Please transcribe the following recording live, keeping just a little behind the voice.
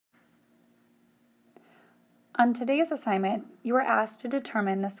On today's assignment, you are asked to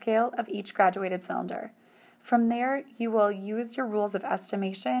determine the scale of each graduated cylinder. From there, you will use your rules of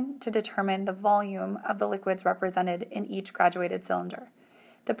estimation to determine the volume of the liquids represented in each graduated cylinder.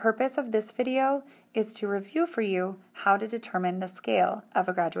 The purpose of this video is to review for you how to determine the scale of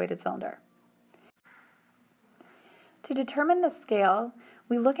a graduated cylinder. To determine the scale,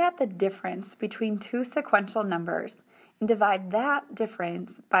 we look at the difference between two sequential numbers and divide that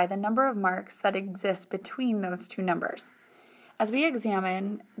difference by the number of marks that exist between those two numbers. As we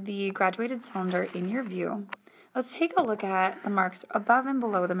examine the graduated cylinder in your view, let's take a look at the marks above and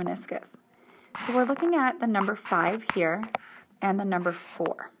below the meniscus. So we're looking at the number 5 here and the number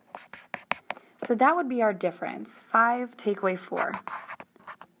 4. So that would be our difference. 5 take away 4.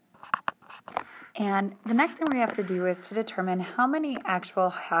 And the next thing we have to do is to determine how many actual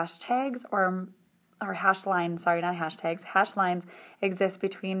hashtags or hash lines, hash lines exist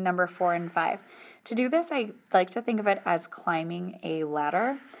between number 4 and 5. To do this, I like to think of it as climbing a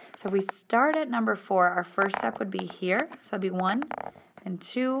ladder. So if we start at number 4, our first step would be here. So that'd be 1, and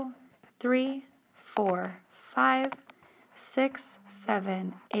 2, 3, 4, 5, 6,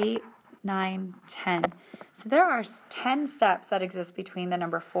 7, 8, 9, 10. So there are 10 steps that exist between the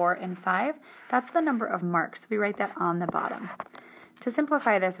number 4 and 5. That's the number of marks. We write that on the bottom. To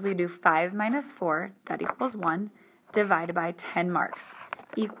simplify this, we do 5 minus 4, that equals 1, divided by 10 marks,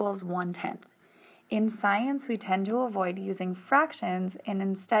 equals 1/10. In science, we tend to avoid using fractions and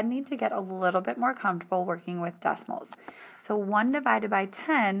instead need to get a little bit more comfortable working with decimals. So 1 divided by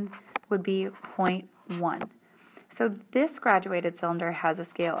 10 would be 0.1. So this graduated cylinder has a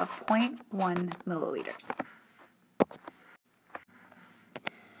scale of 0.1 milliliters.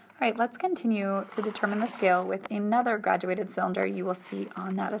 All right, let's continue to determine the scale with another graduated cylinder you will see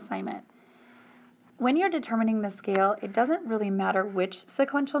on that assignment. When you're determining the scale, it doesn't really matter which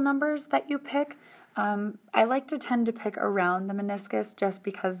sequential numbers that you pick. I like to tend to pick around the meniscus just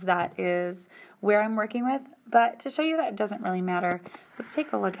because that is where I'm working with, but to show you that it doesn't really matter, let's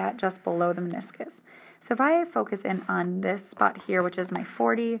take a look at just below the meniscus. So if I focus in on this spot here, which is my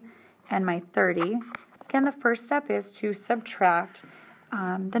 40 and my 30, again, the first step is to subtract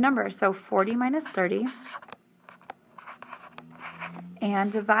the numbers. So 40 minus 30,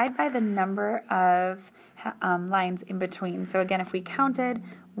 and divide by the number of lines in between. So again, if we counted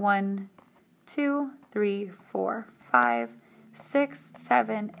 1, 2, 3, 4, 5, 6,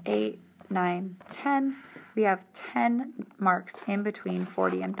 7, 8, 9, 10, we have 10 marks in between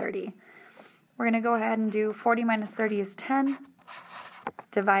 40 and 30. We're going to go ahead and do 40 minus 30 is 10,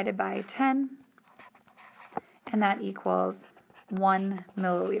 divided by 10, and that equals 1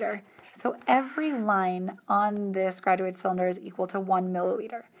 milliliter. So every line on this graduated cylinder is equal to 1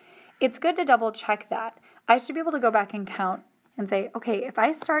 milliliter. It's good to double check that. I should be able to go back and count and say, okay, if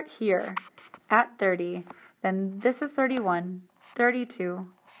I start here at 30, then this is 31, 32,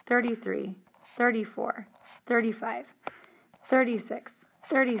 33, 34, 35, 36,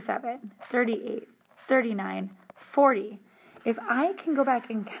 37, 38, 39, 40. If I can go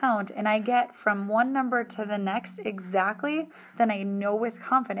back and count and I get from one number to the next exactly, then I know with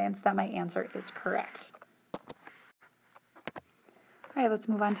confidence that my answer is correct. All right, let's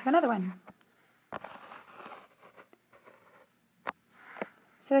move on to another one.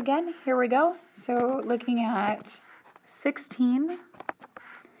 So again, here we go. So looking at 16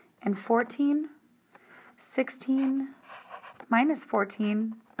 and 14, 16 minus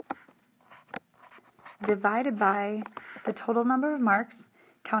 14 divided by the total number of marks,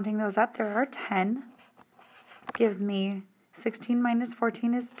 counting those up, there are 10, gives me 16 minus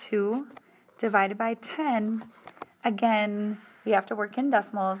 14 is 2, divided by 10. Again, we have to work in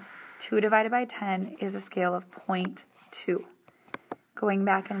decimals. 2 divided by 10 is a scale of 0.2. Going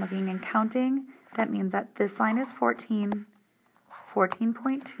back and looking and counting, that means that this line is 14,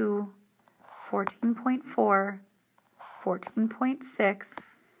 14.2, 14.4, 14.6,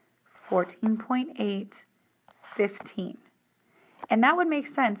 14.8, 15. And that would make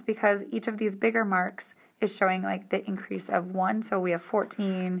sense because each of these bigger marks is showing like the increase of 1. So we have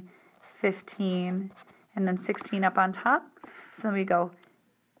 14, 15, and then 16 up on top. So then we go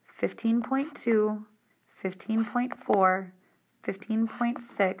 15.2, 15.4,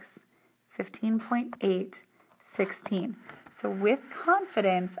 15.6, 15.8, 16. So with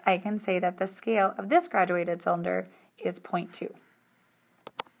confidence, I can say that the scale of this graduated cylinder is 0.2.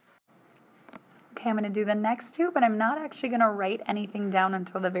 Okay, I'm going to do the next two, but I'm not actually going to write anything down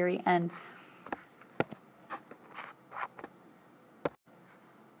until the very end.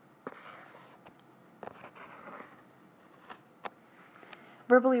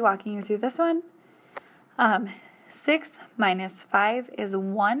 Verbally walking you through this one. 6 minus 5 is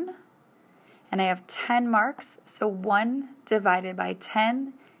 1, and I have 10 marks, so 1 divided by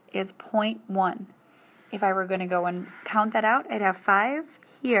 10 is 0.1. If I were going to go and count that out, I'd have 5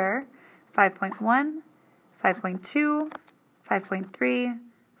 here, 5.1, 5.2, 5.3,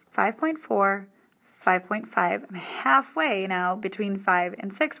 5.4, 5.5. I'm halfway now between 5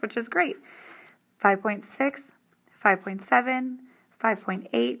 and 6, which is great. 5.6, 5.7,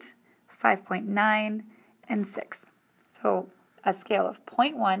 5.8, 5.9, and 6. So a scale of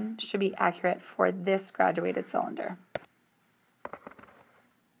 0.1 should be accurate for this graduated cylinder.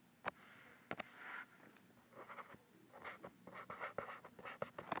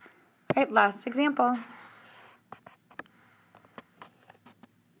 All right, last example.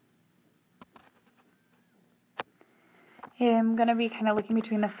 I'm going to be kind of looking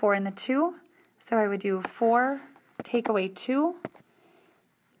between the 4 and the 2. So I would do 4 take away 2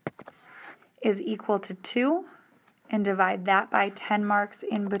 is equal to 2, and divide that by 10 marks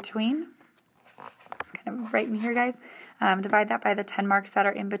in between. Just kind of write me here, guys. Divide that by the 10 marks that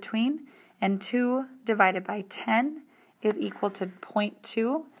are in between, and 2 divided by 10 is equal to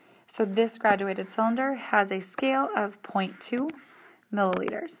 0.2. So this graduated cylinder has a scale of 0.2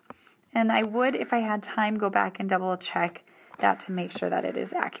 milliliters. And I would, if I had time, go back and double check that to make sure that it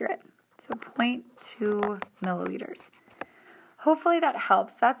is accurate. So 0.2 milliliters. Hopefully that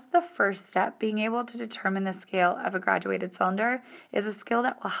helps. That's the first step. Being able to determine the scale of a graduated cylinder is a skill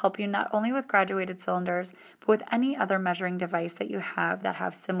that will help you not only with graduated cylinders, but with any other measuring device that you have that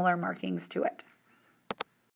have similar markings to it.